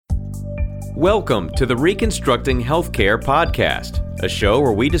Welcome to the Reconstructing Healthcare podcast, a show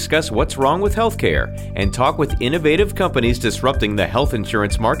where we discuss what's wrong with healthcare and talk with innovative companies disrupting the health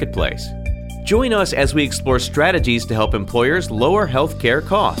insurance marketplace. Join us as we explore strategies to help employers lower healthcare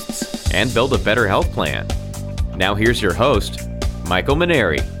costs and build a better health plan. Now here's your host, Michael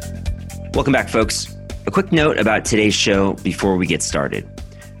Mainieri. Welcome back, folks. A quick note about today's show before we get started.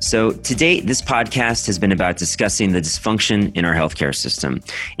 So to date, this podcast has been about discussing the dysfunction in our healthcare system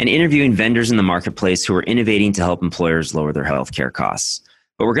and interviewing vendors in the marketplace who are innovating to help employers lower their healthcare costs.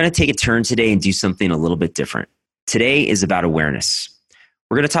 But we're going to take a turn today and do something a little bit different. Today is about awareness.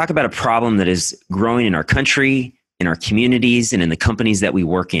 We're going to talk about a problem that is growing in our country, in our communities, and in the companies that we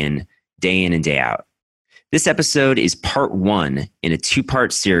work in and day out. This episode is part one in a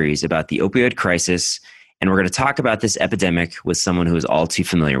two-part series about the opioid crisis, and we're going to talk about this epidemic with someone who is all too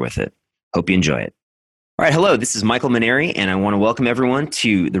familiar with it. Hope you enjoy it. All right, hello, this is Michael Mainieri, and I want to welcome everyone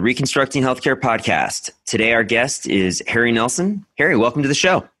to the Reconstructing Healthcare podcast. Today, our guest is Harry Nelson. Harry, welcome to the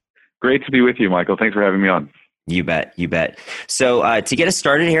show. Great to be with you, Michael. Thanks for having me on. You bet. So to get us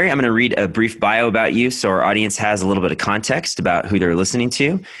started, Harry, I'm going to read a brief bio about you so our audience has a little bit of context about who they're listening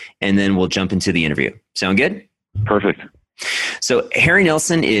to, and then we'll jump into the interview. Sound good? Perfect. So Harry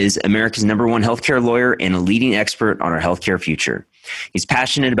Nelson is America's #1 healthcare lawyer and a leading expert on our healthcare future. He's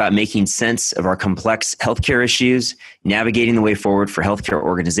passionate about making sense of our complex healthcare issues, navigating the way forward for healthcare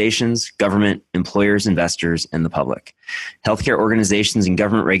organizations, government, employers, investors, and the public. Healthcare organizations and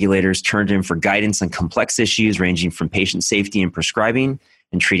government regulators turn to him for guidance on complex issues ranging from patient safety and prescribing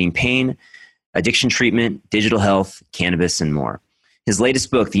and treating pain, addiction treatment, digital health, cannabis, and more. His latest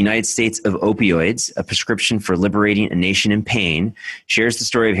book, The United States of Opioids, A Prescription for Liberating a Nation in Pain, shares the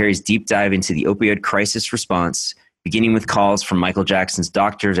story of Harry's deep dive into the opioid crisis response, beginning with calls from Michael Jackson's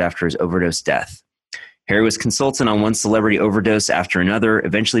doctors after his overdose death. Harry was consultant on one celebrity overdose after another,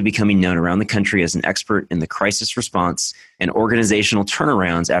 eventually becoming known around the country as an expert in the crisis response and organizational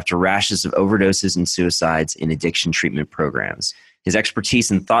turnarounds after rashes of overdoses and suicides in addiction treatment programs. His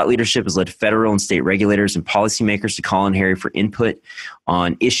expertise and thought leadership has led federal and state regulators and policymakers to call on Harry for input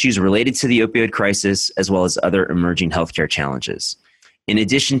on issues related to the opioid crisis, as well as other emerging healthcare challenges. In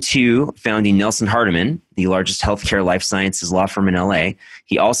addition to founding Nelson Hardiman, the largest healthcare life sciences law firm in LA,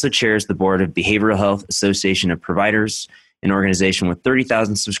 he also chairs the board of Behavioral Health Association of Providers, an organization with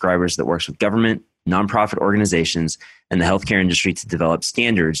 30,000 subscribers that works with government, nonprofit organizations, and the healthcare industry to develop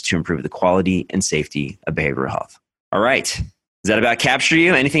standards to improve the quality and safety of behavioral health. All right. Does that about capture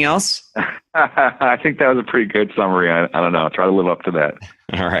you? Anything else? I think that was a pretty good summary. I don't know. I'll try to live up to that.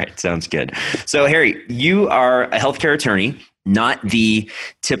 All right. Sounds good. So, Harry, you are a healthcare attorney, not the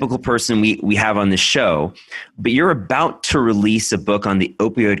typical person we have on the show, but you're about to release a book on the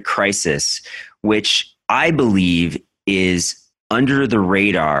opioid crisis, which I believe is under the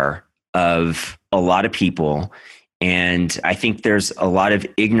radar of a lot of people. And I think there's a lot of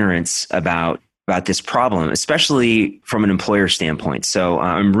ignorance about this problem, especially from an employer standpoint. So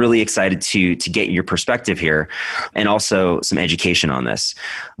I'm really excited to get your perspective here and also some education on this.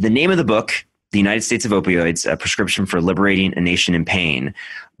 The name of the book, The United States of Opioids, A Prescription for Liberating a Nation in Pain.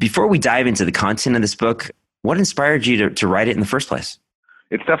 Before we dive into the content of this book, what inspired you to write it in the first place?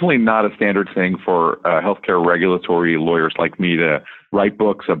 It's definitely not a standard thing for healthcare regulatory lawyers like me to write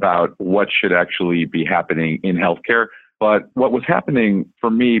books about what should actually be happening in healthcare. But what was happening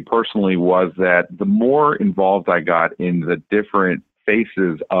for me personally was that the more involved I got in the different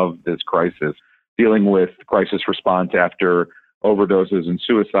faces of this crisis, dealing with crisis response after overdoses and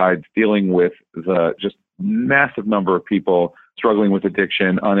suicides, dealing with the just massive number of people struggling with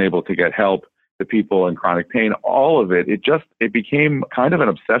addiction, unable to get help, the people in chronic pain, all of it, it became kind of an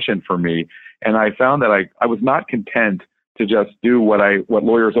obsession for me. And I found that I was not content to just do what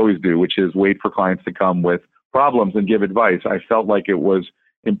lawyers always do, which is wait for clients to come with problems and give advice. I felt like it was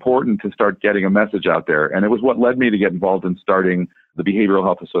important to start getting a message out there. And it was what led me to get involved in starting the Behavioral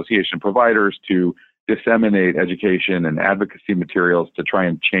Health Association of Providers to disseminate education and advocacy materials to try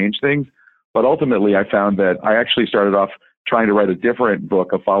and change things. But ultimately, I found that I actually started off trying to write a different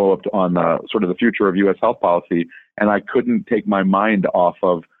book, a follow-up on sort of the future of U.S. health policy. And I couldn't take my mind off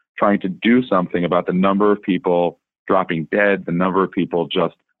of trying to do something about the number of people dropping dead, the number of people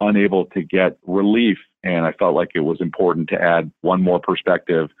just unable to get relief. And I felt like it was important to add one more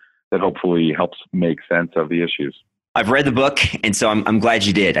perspective that hopefully helps make sense of the issues. I've read the book, and so I'm glad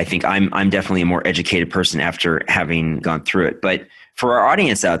you did. I think I'm definitely a more educated person after having gone through it. But for our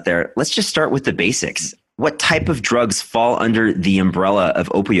audience out there, let's just start with the basics. What type of drugs fall under the umbrella of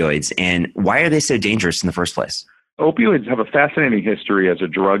opioids, and why are they so dangerous in the first place? Opioids have a fascinating history as a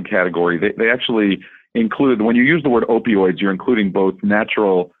drug category. They actually include, when you use the word opioids, you're including both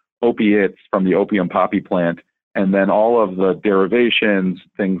natural opiates from the opium poppy plant, and then all of the derivations,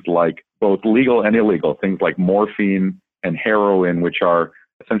 things like both legal and illegal, things like morphine and heroin, which are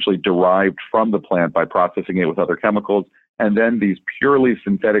essentially derived from the plant by processing it with other chemicals, and then these purely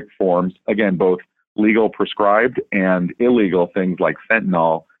synthetic forms, again, both legal prescribed and illegal, things like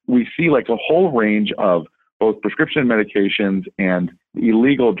fentanyl. We see like a whole range of both prescription medications and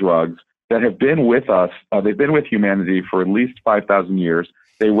illegal drugs that have been with us. They've been with humanity for at least 5,000 years.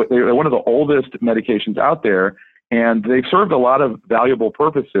 They're one of the oldest medications out there, and they've served a lot of valuable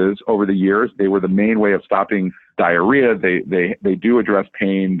purposes over the years. They were the main way of stopping diarrhea. They do address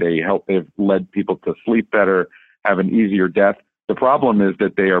pain. They've led people to sleep better, have an easier death. The problem is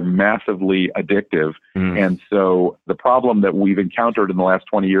that they are massively addictive. And so the problem that we've encountered in the last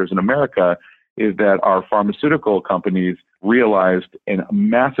 20 years in America is that our pharmaceutical companies realized a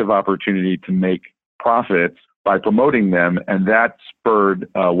massive opportunity to make profits by promoting them, and that spurred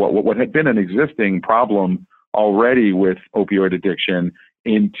what had been an existing problem already with opioid addiction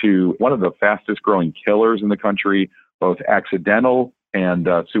into one of the fastest growing killers in the country, both accidental and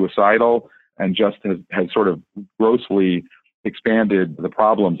suicidal, and just has sort of grossly expanded the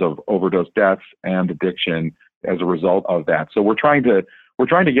problems of overdose deaths and addiction as a result of that. So we're trying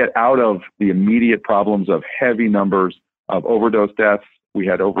to get out of the immediate problems of heavy numbers of overdose deaths. We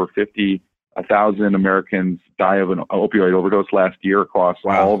had over 50,000 Americans die of an opioid overdose last year across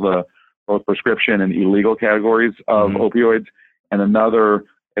all the both prescription and illegal categories of opioids, and another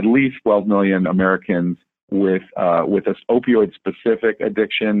at least 12 million Americans with this opioid-specific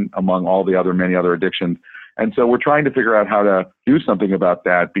addiction among all the many other addictions. And so we're trying to figure out how to do something about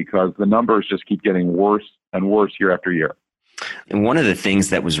that because the numbers just keep getting worse and worse year after year. And one of the things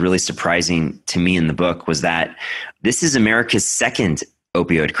that was really surprising to me in the book was that this is America's second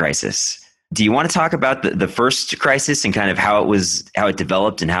opioid crisis. Do you want to talk about the first crisis and kind of how it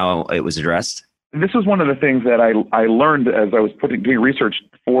developed and how it was addressed? This was one of the things that I learned as I was doing research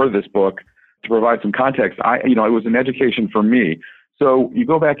for this book to provide some context. It was an education for me. So you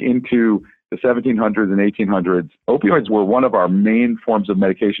go back into the 1700s and 1800s, opioids were one of our main forms of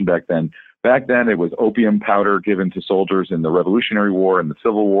medication back then. Back then, it was opium powder given to soldiers in the Revolutionary War and the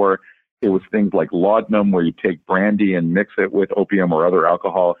Civil War. It was things like laudanum, where you take brandy and mix it with opium or other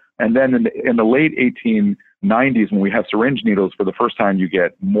alcohol. And then in the late 1890s, when we have syringe needles, for the first time, you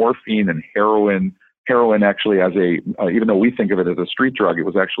get morphine and heroin. Heroin actually, even though we think of it as a street drug, it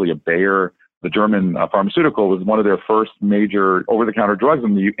was actually a Bayer. The German pharmaceutical was one of their first major over-the-counter drugs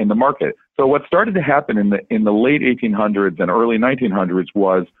in the market. So what started to happen in the late 1800s and early 1900s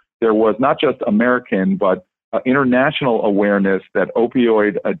was there was not just American, but international awareness that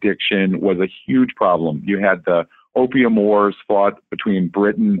opioid addiction was a huge problem. You had the opium wars fought between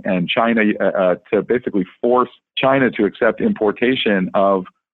Britain and China to basically force China to accept importation of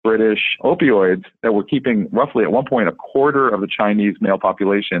British opioids that were keeping roughly at one point a quarter of the Chinese male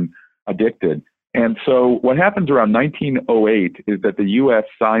population addicted. And so what happens around 1908 is that the U.S.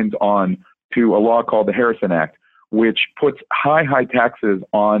 signs on to a law called the Harrison Act, which puts high taxes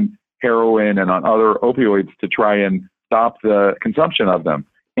on heroin and on other opioids to try and stop the consumption of them.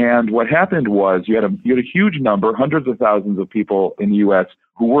 And what happened was you had a huge number, hundreds of thousands of people in the U.S.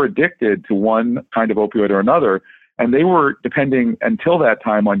 who were addicted to one kind of opioid or another, and they were depending until that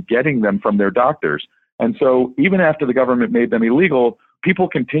time on getting them from their doctors. And so even after the government made them illegal, people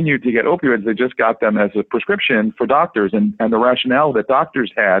continued to get opioids. They just got them as a prescription for doctors. And the rationale that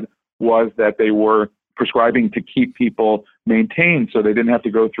doctors had was that they were prescribing to keep people maintained so they didn't have to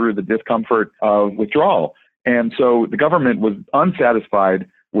go through the discomfort of withdrawal. And so the government was unsatisfied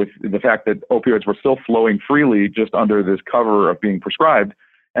with the fact that opioids were still flowing freely just under this cover of being prescribed.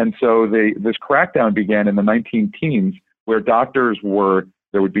 And so this crackdown began in the 19-teens where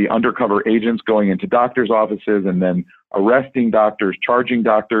there would be undercover agents going into doctors' offices and then arresting doctors, charging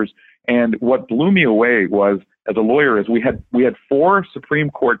doctors. And what blew me away was, as a lawyer, is we had 4 Supreme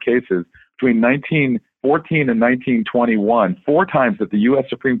Court cases between 1914 and 1921, 4 times that the U.S.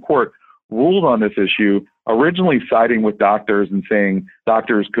 Supreme Court ruled on this issue, originally siding with doctors and saying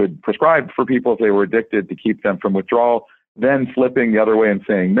doctors could prescribe for people if they were addicted to keep them from withdrawal, then flipping the other way and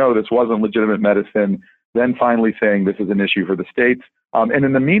saying, no, this wasn't legitimate medicine, then finally saying this is an issue for the states. And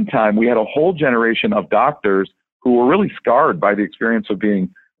in the meantime, we had a whole generation of doctors who were really scarred by the experience of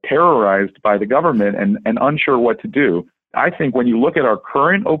being terrorized by the government and unsure what to do. I think when you look at our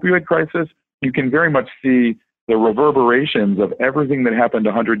current opioid crisis, you can very much see the reverberations of everything that happened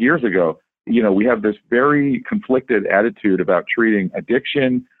 100 years ago. We have this very conflicted attitude about treating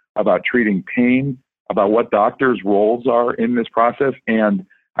addiction, about treating pain, about what doctors' roles are in this process. And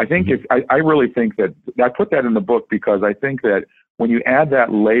I think I really think that I put that in the book because I think that when you add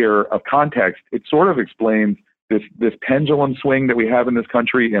that layer of context, it sort of explains this pendulum swing that we have in this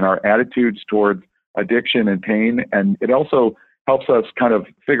country in our attitudes towards addiction and pain. And it also helps us kind of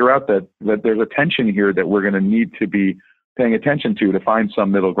figure out that there's a tension here that we're going to need to be paying attention to find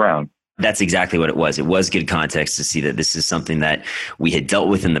some middle ground. That's exactly what it was. It was good context to see that this is something that we had dealt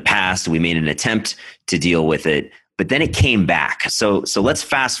with in the past. We made an attempt to deal with it, but then it came back. So let's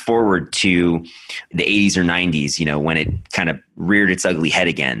fast forward to the 80s or 90s, when it kind of reared its ugly head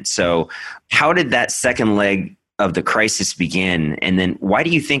again. So how did that second leg of the crisis begin? And then why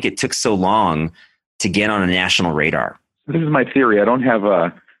do you think it took so long to get on a national radar? This is my theory.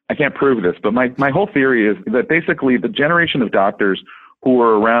 I can't prove this, but my whole theory is that basically the generation of doctors who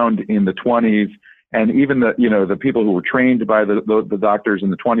were around in the 20s, and even the people who were trained by the doctors in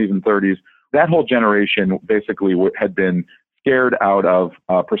the 20s and 30s, that whole generation basically had been scared out of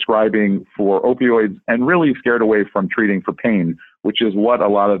prescribing for opioids and really scared away from treating for pain, which is what a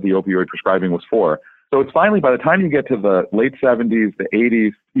lot of the opioid prescribing was for. So it's finally, by the time you get to the late 70s, the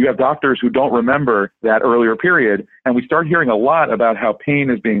 80s, you have doctors who don't remember that earlier period. And we start hearing a lot about how pain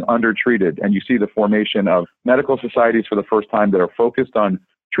is being undertreated. And you see the formation of medical societies for the first time that are focused on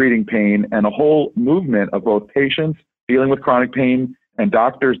treating pain, and a whole movement of both patients dealing with chronic pain and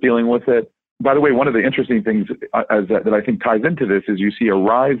doctors dealing with it. By the way, one of the interesting things that I think ties into this is you see a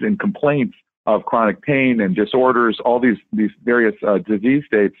rise in complaints of chronic pain and disorders, all these various disease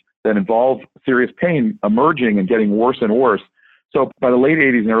states that involve serious pain emerging and getting worse and worse. So by the late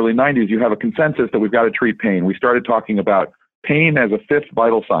 80s and early 90s, you have a consensus that we've got to treat pain. We started talking about pain as a fifth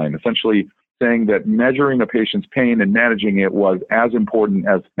vital sign, essentially saying that measuring a patient's pain and managing it was as important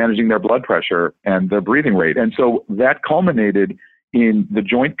as managing their blood pressure and their breathing rate. And so that culminated in the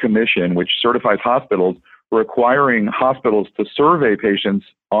Joint Commission, which certifies hospitals, requiring hospitals to survey patients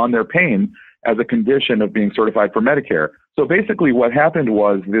on their pain as a condition of being certified for Medicare. So basically what happened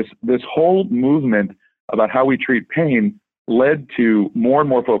was this whole movement about how we treat pain led to more and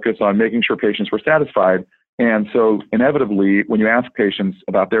more focus on making sure patients were satisfied. And so inevitably, when you ask patients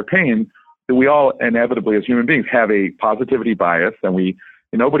about their pain, we all inevitably as human beings have a positivity bias, and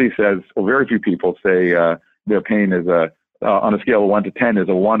nobody says, or very few people say their pain is on a scale of 1 to 10 is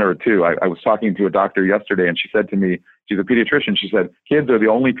a 1 or a 2. I was talking to a doctor yesterday, and she said to me, she's a pediatrician, she said, kids are the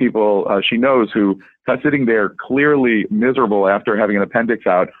only people she knows who, sitting there clearly miserable after having an appendix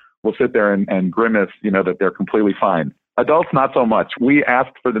out, will sit there and grimace, that they're completely fine. Adults, not so much. We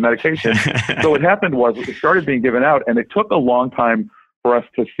asked for the medication. So what happened was it started being given out, and it took a long time for us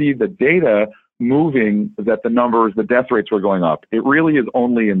to see the data moving, that the death rates were going up. It really is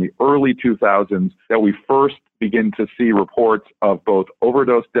only in the early 2000s that we first begin to see reports of both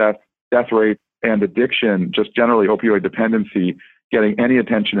overdose death rates, and addiction, just generally opioid dependency, getting any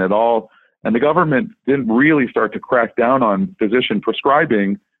attention at all. And the government didn't really start to crack down on physician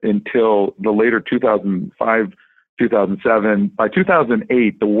prescribing until the later 2005, 2007. By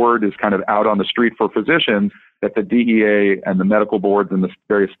 2008, the word is kind of out on the street for physicians that the DEA and the medical boards in the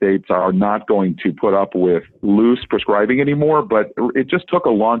various states are not going to put up with loose prescribing anymore. But it just took a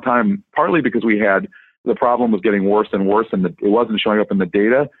long time, partly because the problem was getting worse and worse, and it wasn't showing up in the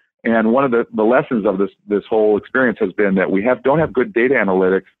data. And one of the lessons of this whole experience has been that we don't have good data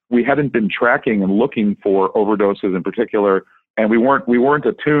analytics. We hadn't been tracking and looking for overdoses in particular, and we weren't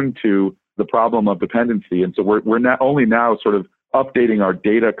attuned to the problem of dependency. And so we're not only now sort of updating our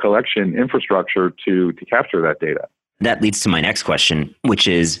data collection infrastructure to capture that data. That leads to my next question, which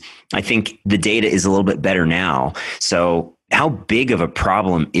is, I think the data is a little bit better now. So how big of a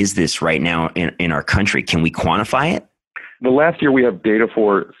problem is this right now in our country? Can we quantify it? The last year we have data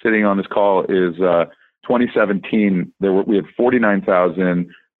for sitting on this call is 2017. We had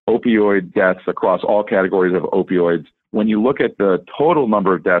 49,000 opioid deaths across all categories of opioids. When you look at the total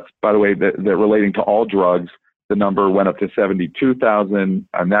number of deaths, by the way, that relating to all drugs, the number went up to 72,000,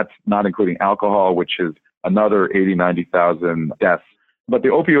 and that's not including alcohol, which is another 80, 90,000 deaths. But the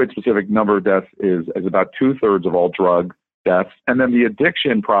opioid-specific number of deaths is about 2/3 of all drug deaths. And then the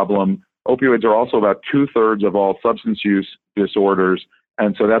addiction problem, opioids are also about 2/3 of all substance use disorders.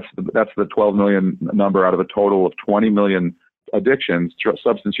 And so that's the 12 million number out of a total of 20 million addictions,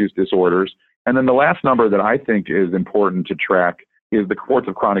 substance use disorders. And then the last number that I think is important to track is the reports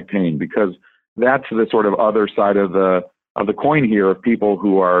of chronic pain, because that's the sort of other side of the coin here of people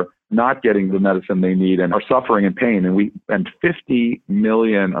who are not getting the medicine they need and are suffering in pain. And 50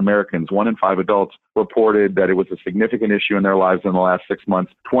 million Americans, 1 in 5 adults, reported that it was a significant issue in their lives in the last 6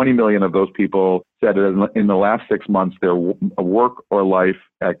 months. 20 million of those people said that in the last 6 months, their work or life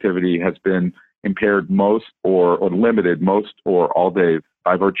activity has been impaired most or limited most or all days.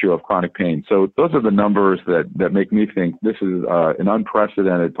 by virtue of chronic pain. So those are the numbers that make me think this is an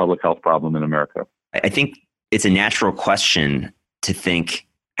unprecedented public health problem in America. I think it's a natural question to think,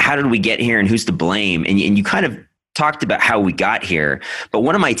 how did we get here and who's to blame? And you kind of talked about how we got here. But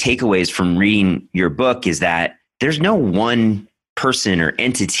one of my takeaways from reading your book is that there's no one person or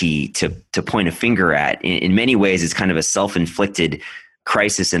entity to point a finger at. In many ways, it's kind of a self-inflicted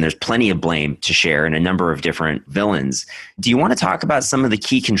crisis, and there's plenty of blame to share and a number of different villains. Do you want to talk about some of the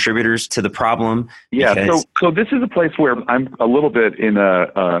key contributors to the problem? Yeah, so this is a place where I'm a little bit in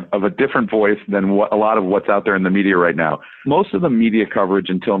of a different voice than a lot of what's out there in the media right now. Most of the media coverage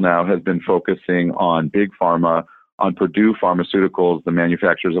until now has been focusing on Big Pharma, on Purdue Pharmaceuticals, the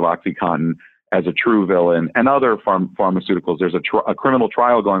manufacturers of OxyContin, as a true villain, and other pharmaceuticals. There's a criminal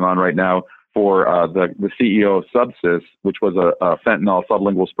trial going on right now for the CEO of Subsys, which was a fentanyl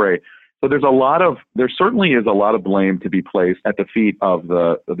sublingual spray. So there certainly is a lot of blame to be placed at the feet of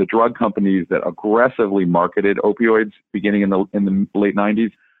the drug companies that aggressively marketed opioids beginning in the late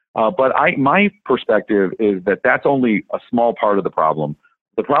 90s. But my perspective is that that's only a small part of the problem.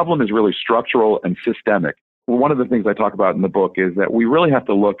 The problem is really structural and systemic. One of the things I talk about in the book is that we really have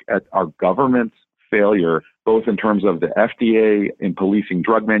to look at our government's failure, both in terms of the FDA in policing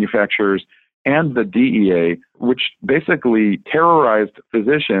drug manufacturers and the DEA, which basically terrorized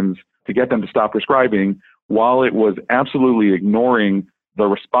physicians to get them to stop prescribing, while it was absolutely ignoring the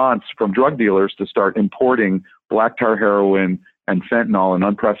response from drug dealers to start importing black tar heroin and fentanyl in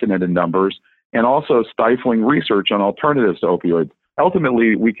unprecedented numbers, and also stifling research on alternatives to opioids.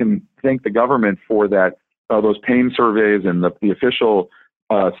 Ultimately, we can thank the government for that, those pain surveys and the official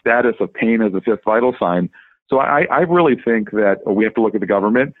status of pain as a fifth vital sign. So I really think that we have to look at the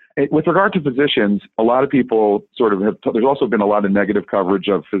government. With regard to physicians, a lot of people there's also been a lot of negative coverage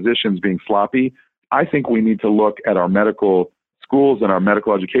of physicians being sloppy. I think we need to look at our medical schools and our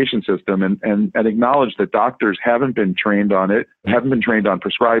medical education system and acknowledge that doctors haven't been trained on it, haven't been trained on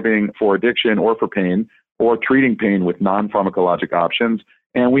prescribing for addiction or for pain or treating pain with non-pharmacologic options.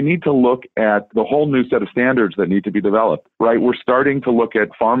 And we need to look at the whole new set of standards that need to be developed, right? We're starting to look at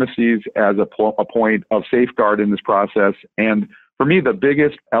pharmacies as a point of safeguard in this process. And for me, the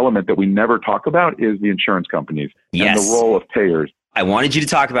biggest element that we never talk about is the insurance companies and the role of payers. I wanted you to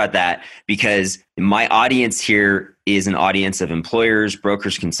talk about that because my audience here is an audience of employers,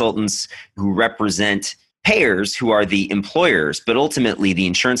 brokers, consultants who represent payers who are the employers, but ultimately the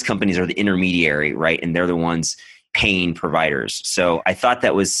insurance companies are the intermediary, right? And they're the ones paying providers. So I thought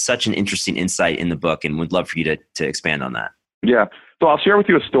that was such an interesting insight in the book and would love for you to expand on that. Yeah. So I'll share with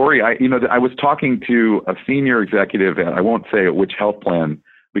you a story. I was talking to a senior executive, and I won't say which health plan,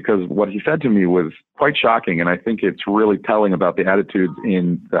 because what he said to me was quite shocking. And I think it's really telling about the attitudes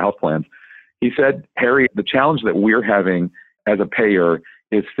in the health plans. He said, Harry, the challenge that we're having as a payer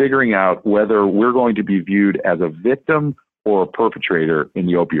is figuring out whether we're going to be viewed as a victim or a perpetrator in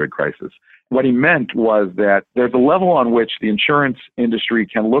the opioid crisis. What he meant was that there's a level on which the insurance industry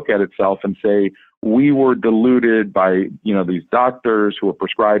can look at itself and say, we were deluded by, these doctors who were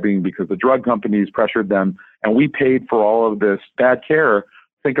prescribing because the drug companies pressured them, and we paid for all of this bad care.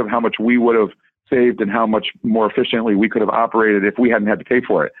 Think of how much we would have saved and how much more efficiently we could have operated if we hadn't had to pay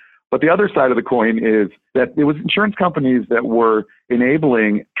for it. But the other side of the coin is that it was insurance companies that were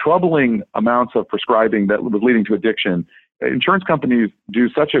enabling troubling amounts of prescribing that was leading to addiction. Insurance companies do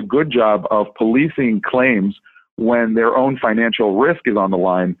such a good job of policing claims when their own financial risk is on the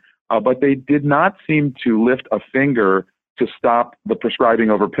line, but they did not seem to lift a finger to stop the prescribing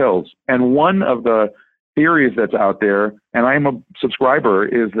over pills. And one of the theories that's out there, and I am a subscriber,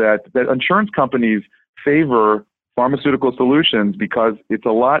 is that insurance companies favor pharmaceutical solutions because it's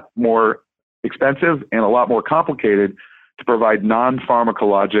a lot more expensive and a lot more complicated to provide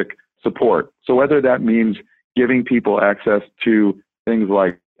non-pharmacologic support. So whether that means giving people access to things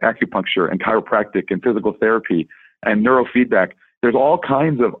like acupuncture and chiropractic and physical therapy and neurofeedback, there's all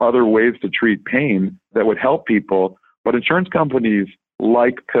kinds of other ways to treat pain that would help people. But insurance companies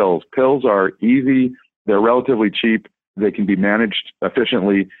like pills. Pills are easy. They're relatively cheap. They can be managed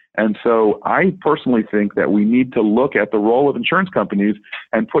efficiently. And so I personally think that we need to look at the role of insurance companies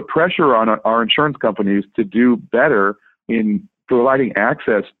and put pressure on our insurance companies to do better in providing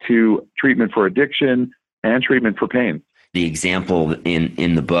access to treatment for addiction and treatment for pain. The example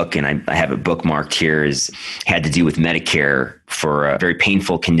in the book, and I have it bookmarked here, had to do with Medicare for a very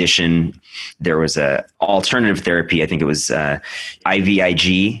painful condition. There was a alternative therapy. I think it was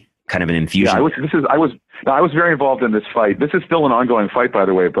IVIG, kind of an infusion. Yeah, I was very involved in this fight. This is still an ongoing fight, by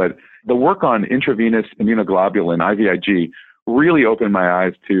the way, but the work on intravenous immunoglobulin, IVIG, really opened my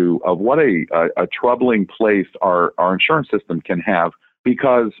eyes to what a troubling place our insurance system can have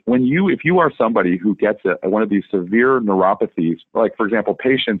Because if you are somebody who gets one of these severe neuropathies, like for example,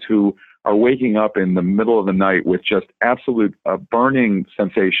 patients who are waking up in the middle of the night with just absolute burning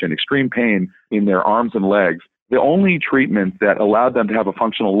sensation, extreme pain in their arms and legs, the only treatment that allowed them to have a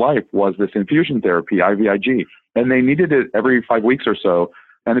functional life was this infusion therapy, IVIG. And they needed it every 5 weeks or so.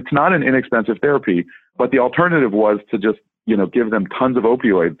 And it's not an inexpensive therapy, but the alternative was to just, give them tons of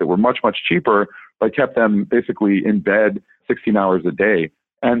opioids that were much, much cheaper, but kept them basically in bed 16 hours a day.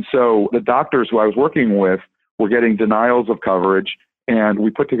 And so the doctors who I was working with were getting denials of coverage. And we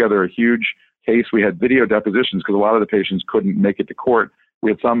put together a huge case. We had video depositions because a lot of the patients couldn't make it to court.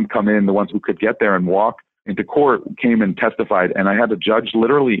 We had some come in, the ones who could get there and walk into court came and testified. And I had the judge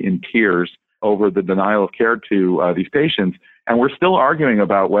literally in tears over the denial of care to these patients. And we're still arguing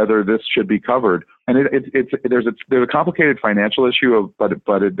about whether this should be covered. And there's a complicated financial issue, but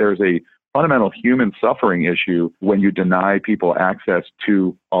there's a fundamental human suffering issue when you deny people access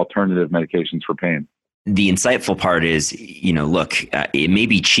to alternative medications for pain. The insightful part is, look, it may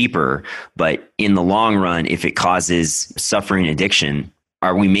be cheaper, but in the long run, if it causes suffering addiction,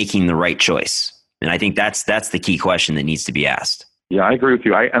 are we making the right choice? And I think that's the key question that needs to be asked. Yeah, I agree with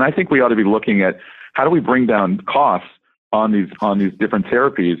you. And I think we ought to be looking at how do we bring down costs on these different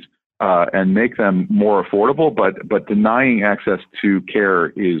therapies and make them more affordable. But denying access to care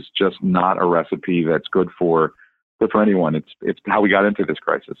is just not a recipe that's good for anyone. It's how we got into this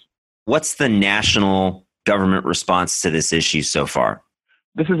crisis. What's the national government response to this issue so far?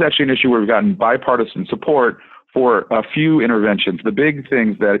 This is actually an issue where we've gotten bipartisan support for a few interventions. The big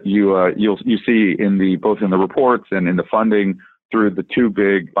things that you see both in the reports and in the funding through the two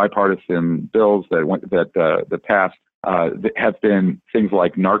big bipartisan bills that passed have been things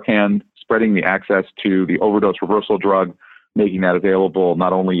like Narcan, spreading the access to the overdose reversal drug, making that available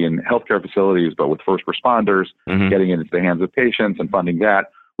not only in healthcare facilities but with first responders, getting it into the hands of patients and funding that.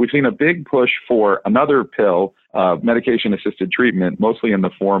 We've seen a big push for another pill, medication-assisted treatment, mostly in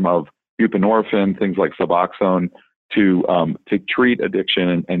the form of buprenorphine, things like Suboxone, to treat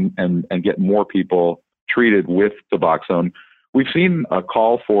addiction and get more people treated with Suboxone. We've seen a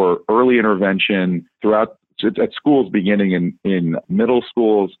call for early intervention throughout at schools, beginning in middle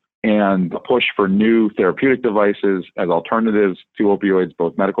schools, and a push for new therapeutic devices as alternatives to opioids,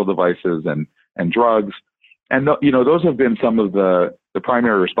 both medical devices and drugs. And those have been some of the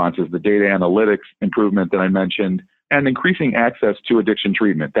primary responses, the data analytics improvement that I mentioned, and increasing access to addiction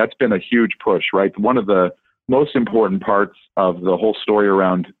treatment. That's been a huge push, right? One of the most important parts of the whole story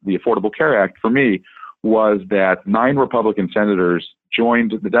around the Affordable Care Act for me was that 9 Republican senators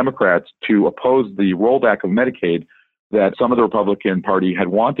joined the Democrats to oppose the rollback of Medicaid that some of the Republican Party had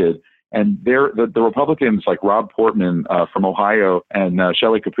wanted. And the Republicans like Rob Portman from Ohio and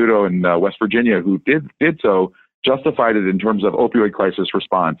Shelley Caputo in West Virginia, who did so, justified it in terms of opioid crisis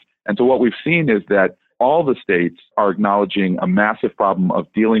response. And so what we've seen is that all the states are acknowledging a massive problem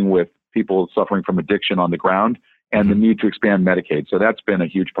of dealing with people suffering from addiction on the ground and the need to expand Medicaid. So that's been a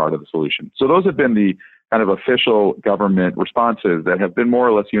huge part of the solution. So those have been the kind of official government responses that have been more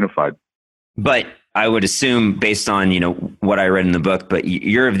or less unified. But I would assume, based on what I read in the book, but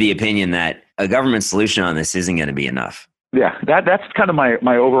you're of the opinion that a government solution on this isn't going to be enough. Yeah, that's kind of my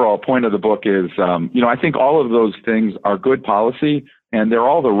overall point of the book is, I think all of those things are good policy and they're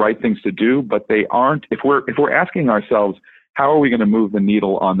all the right things to do, but they aren't. If we're asking ourselves, how are we going to move the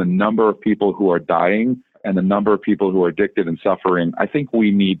needle on the number of people who are dying and the number of people who are addicted and suffering, I think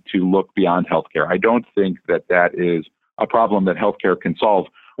we need to look beyond healthcare. I don't think that is a problem that healthcare can solve.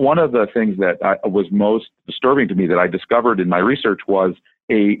 One of the things that was most disturbing to me that I discovered in my research was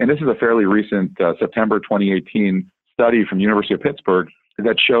and this is a fairly recent September 2018 study from the University of Pittsburgh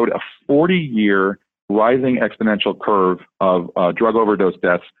that showed a 40-year rising exponential curve of drug overdose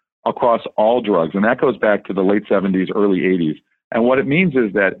deaths across all drugs. And that goes back to the late 70s, early 80s. And what it means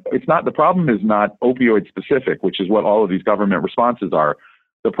is that the problem is not opioid specific, which is what all of these government responses are.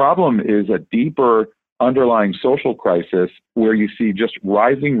 The problem is a deeper underlying social crisis where you see just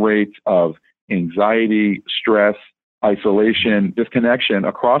rising rates of anxiety, stress, isolation, disconnection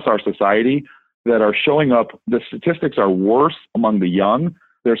across our society that are showing up. The statistics are worse among the young.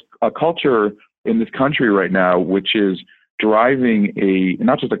 There's a culture in this country right now which is driving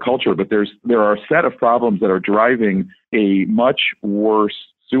not just a culture, but there are a set of problems that are driving a much worse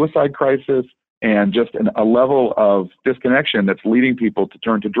suicide crisis and just a level of disconnection that's leading people to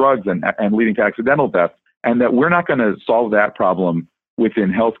turn to drugs and leading to accidental deaths. And that we're not going to solve that problem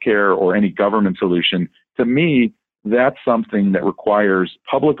within healthcare or any government solution. To me, that's something that requires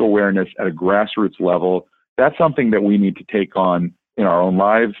public awareness at a grassroots level. That's something that we need to take on in our own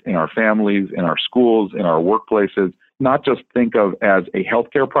lives, in our families, in our schools, in our workplaces. not just think of as a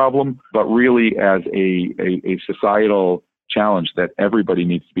healthcare problem, but really as a societal challenge that everybody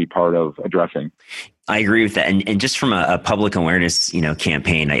needs to be part of addressing. I agree with that. And just from a public awareness,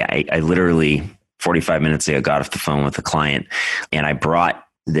 campaign, I literally 45 minutes ago got off the phone with a client and I brought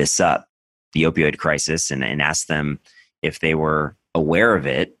this up, the opioid crisis, and asked them if they were aware of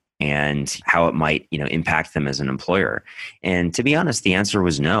it and how it might, impact them as an employer. And to be honest, the answer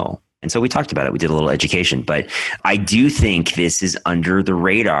was no. And so we talked about it. We did a little education, but I do think this is under the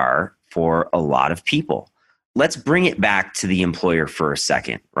radar for a lot of people. Let's bring it back to the employer for a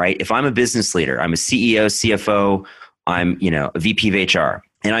second, right? If I'm a business leader, I'm a CEO, CFO, I'm, a VP of HR,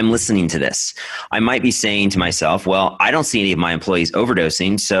 and I'm listening to this, I might be saying to myself, well, I don't see any of my employees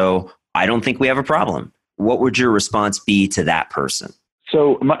overdosing, so I don't think we have a problem. What would your response be to that person?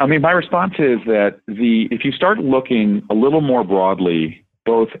 So, my response is that if you start looking a little more broadly,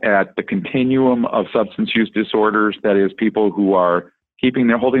 both at the continuum of substance use disorders, that is, people who are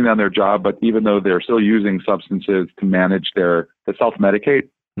holding down their job, but even though they're still using substances to manage to self-medicate,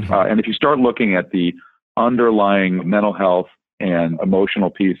 and if you start looking at the underlying mental health and emotional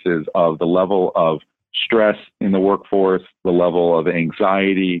pieces of the level of stress in the workforce, the level of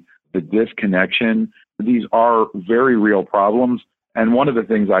anxiety, the disconnection, these are very real problems. And one of the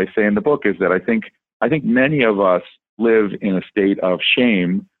things I say in the book is that I think many of us live in a state of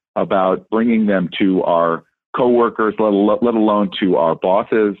shame about bringing them to our coworkers, let alone to our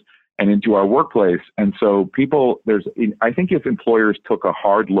bosses and into our workplace. And so I think if employers took a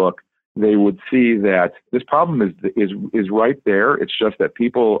hard look, they would see that this problem is right there. It's just that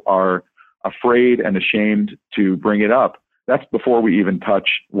people are afraid and ashamed to bring it up. That's before we even touch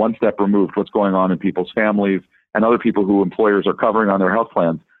one step removed what's going on in people's families and other people who employers are covering on their health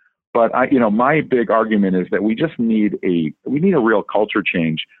plans. But my big argument is that we need a real culture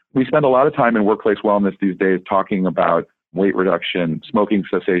change. We spend a lot of time in workplace wellness these days talking about weight reduction, smoking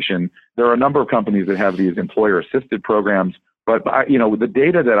cessation. There are a number of companies that have these employer-assisted programs, but the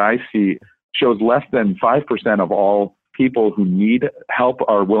data that I see shows less than 5% of all people who need help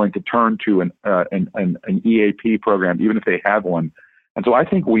are willing to turn to an EAP program, even if they have one. And so I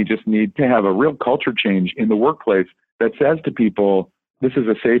think we just need to have a real culture change in the workplace that says to people, this is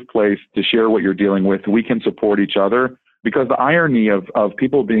a safe place to share what you're dealing with. We can support each other. Because the irony of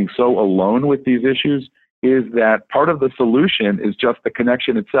people being so alone with these issues is that part of the solution is just the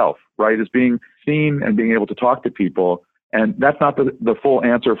connection itself, right? Is being seen and being able to talk to people. And that's not the full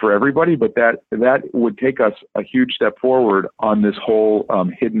answer for everybody, but that would take us a huge step forward on this whole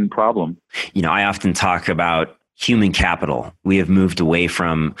hidden problem. I often talk about human capital. We have moved away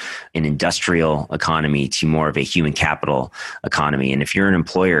from an industrial economy to more of a human capital economy. And if you're an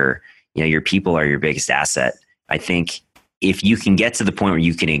employer, your people are your biggest asset. I think if you can get to the point where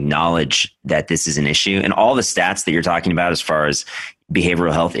you can acknowledge that this is an issue, and all the stats that you're talking about as far as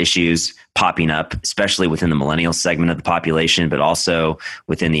behavioral health issues popping up, especially within the millennial segment of the population, but also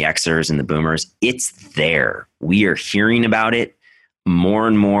within the Xers and the boomers, it's there. We are hearing about it more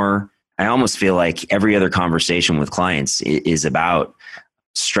and more. I almost feel like every other conversation with clients is about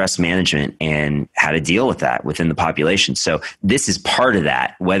stress management and how to deal with that within the population. So this is part of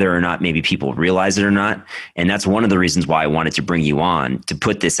that, whether or not maybe people realize it or not. And that's one of the reasons why I wanted to bring you on, to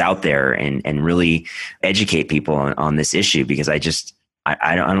put this out there and really educate people on this issue, because I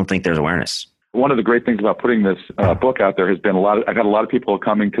don't think there's awareness. One of the great things about putting this book out there has been I've had a lot of people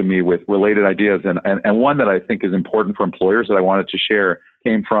coming to me with related ideas. And one that I think is important for employers that I wanted to share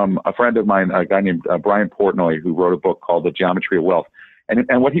came from a friend of mine, a guy named Brian Portnoy, who wrote a book called The Geometry of Wealth.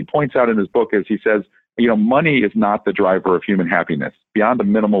 And what he points out in his book is he says, money is not the driver of human happiness beyond the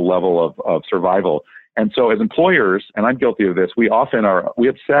minimal level of survival. And so as employers, and I'm guilty of this, we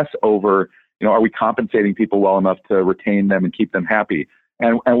obsess over, are we compensating people well enough to retain them and keep them happy?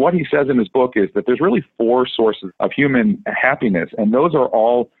 And what he says in his book is that there's really 4 sources of human happiness, and those are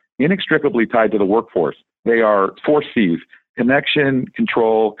all inextricably tied to the workforce. They are 4 C's: connection,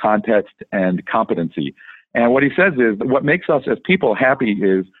 control, context, and competency. And what he says is what makes us as people happy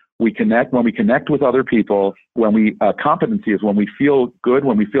is when we connect with other people, competency is when we feel good,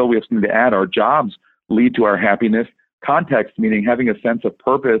 when we feel we have something to add. Our jobs lead to our happiness. Context, meaning having a sense of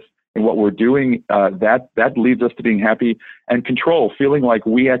purpose in what we're doing, that leads us to being happy. And control, feeling like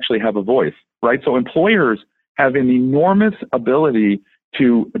we actually have a voice, right? So employers have an enormous ability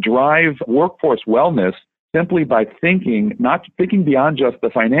to drive workforce wellness simply by not thinking beyond just the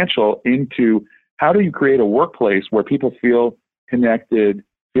financial into how do you create a workplace where people feel connected,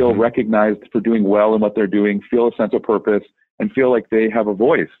 feel recognized for doing well in what they're doing, feel a sense of purpose, and feel like they have a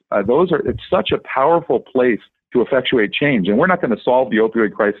voice. It's such a powerful place to effectuate change. And we're not going to solve the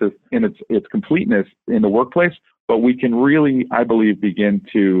opioid crisis in its completeness in the workplace, but we can really, I believe, begin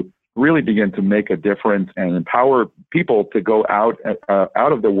to make a difference and empower people to go out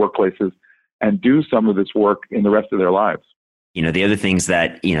of their workplaces and do some of this work in the rest of their lives. The other things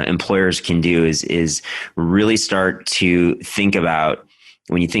that, employers can do is really start to think about,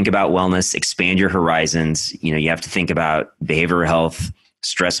 when you think about wellness, expand your horizons. You have to think about behavioral health,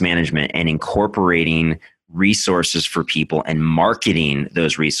 stress management, and incorporating resources for people and marketing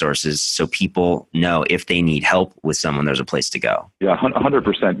those resources so people know if they need help with someone, there's a place to go. Yeah,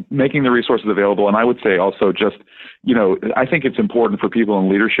 100%. Making the resources available. And I would say also just, I think it's important for people in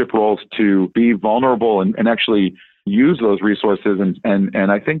leadership roles to be vulnerable and actually use those resources.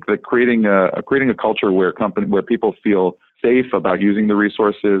 And I think that creating a culture where people feel safe about using the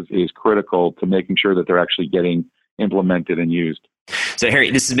resources is critical to making sure that they're actually getting implemented and used. So,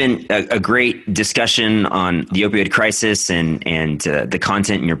 Harry, this has been a great discussion on the opioid crisis and the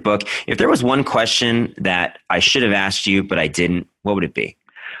content in your book. If there was one question that I should have asked you, but I didn't, what would it be?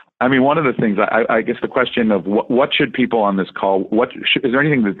 I mean, one of the things, I guess the question of what should people on this call, is there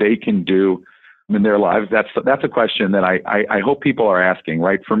anything that they can do in their lives? That's a question that I hope people are asking,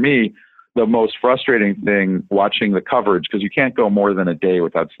 right? For me, the most frustrating thing watching the coverage, because you can't go more than a day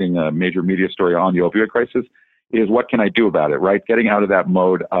without seeing a major media story on the opioid crisis, is what can I do about it, right? Getting out of that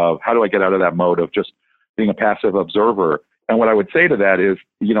mode of, how do I get out of that mode of just being a passive observer? And what I would say to that is,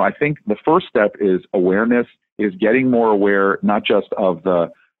 I think the first step is awareness, is getting more aware, not just of the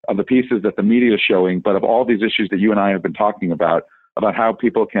pieces that the media is showing, but of all these issues that you and I have been talking about how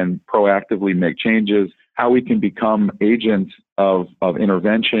people can proactively make changes, how we can become agents of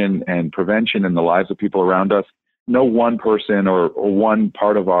intervention and prevention in the lives of people around us. No one person or one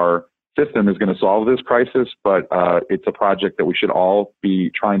part of our system is going to solve this crisis, but it's a project that we should all be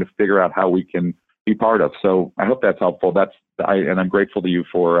trying to figure out how we can be part of. So I hope that's helpful. And I'm grateful to you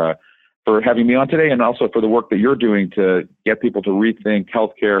for having me on today, and also for the work that you're doing to get people to rethink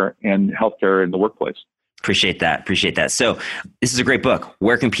healthcare and healthcare in the workplace. Appreciate that. So this is a great book.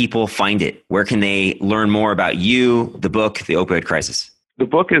 Where can people find it? Where can they learn more about you, the book, The Opioid Crisis? The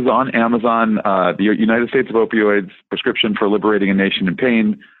book is on Amazon, The United States of Opioids, Prescription for Liberating a Nation in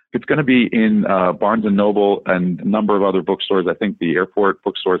Pain. It's going to be in Barnes & Noble and a number of other bookstores. I think the airport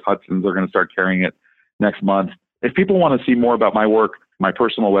bookstores, Hudson's, are going to start carrying it next month. If people want to see more about my work, my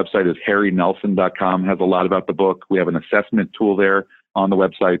personal website is harrynelson.com, has a lot about the book. We have an assessment tool there on the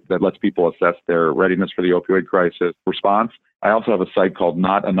website that lets people assess their readiness for the opioid crisis response. I also have a site called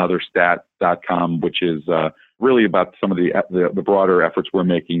notanotherstat.com, which is really about some of the broader efforts we're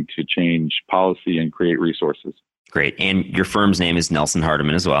making to change policy and create resources. Great. And your firm's name is Nelson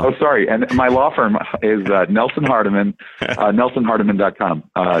Hardiman as well. Oh, sorry. And my law firm is Nelson Hardiman, nelsonhardiman.com.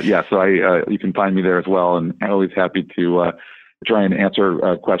 So you can find me there as well. And I'm always happy to try and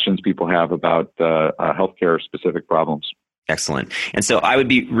answer questions people have about healthcare specific problems. Excellent. And so I would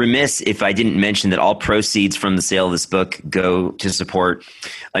be remiss if I didn't mention that all proceeds from the sale of this book go to support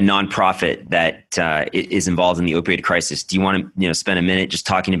a nonprofit that is involved in the opioid crisis. Do you want to spend a minute just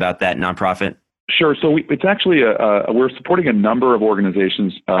talking about that nonprofit? Sure. So it's actually we're supporting a number of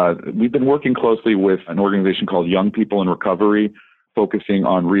organizations. We've been working closely with an organization called Young People in Recovery, focusing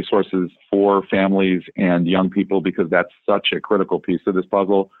on resources for families and young people, because that's such a critical piece of this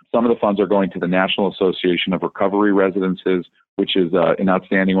puzzle. Some of the funds are going to the National Association of Recovery Residences, which is an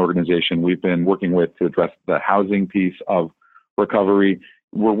outstanding organization we've been working with to address the housing piece of recovery.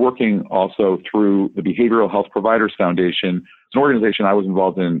 We're working also through the Behavioral Health Providers Foundation. It's an organization I was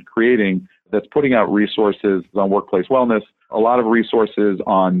involved in creating that's putting out resources on workplace wellness, a lot of resources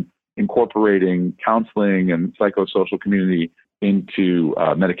on incorporating counseling and psychosocial community into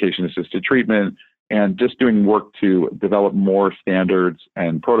medication-assisted treatment, and just doing work to develop more standards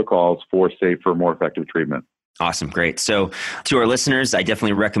and protocols for safer, more effective treatment. Awesome. Great. So to our listeners, I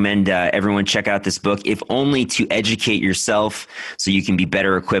definitely recommend everyone check out this book, if only to educate yourself so you can be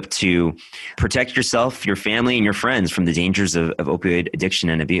better equipped to protect yourself, your family, and your friends from the dangers of opioid addiction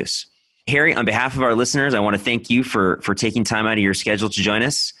and abuse. Harry, on behalf of our listeners, I want to thank you for taking time out of your schedule to join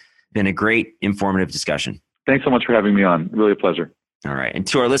us. Been a great, informative discussion. Thanks so much for having me on. Really a pleasure. All right. And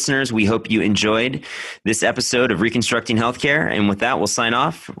to our listeners, we hope you enjoyed this episode of Reconstructing Healthcare. And with that, we'll sign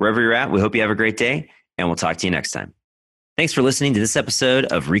off. Wherever you're at, we hope you have a great day, and we'll talk to you next time. Thanks for listening to this episode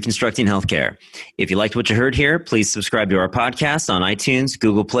of Reconstructing Healthcare. If you liked what you heard here, please subscribe to our podcast on iTunes,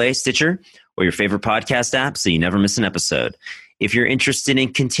 Google Play, Stitcher, or your favorite podcast app so you never miss an episode. If you're interested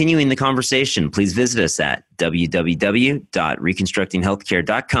in continuing the conversation, please visit us at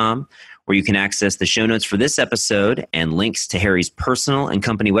www.reconstructinghealthcare.com, where you can access the show notes for this episode and links to Harry's personal and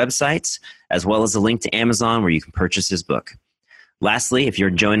company websites, as well as a link to Amazon where you can purchase his book. Lastly, if you're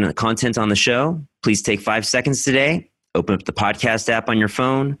enjoying the content on the show, please take 5 seconds today, open up the podcast app on your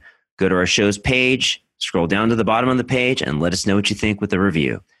phone, go to our show's page, scroll down to the bottom of the page, and let us know what you think with a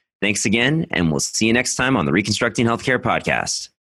review. Thanks again, and we'll see you next time on the Reconstructing Healthcare podcast.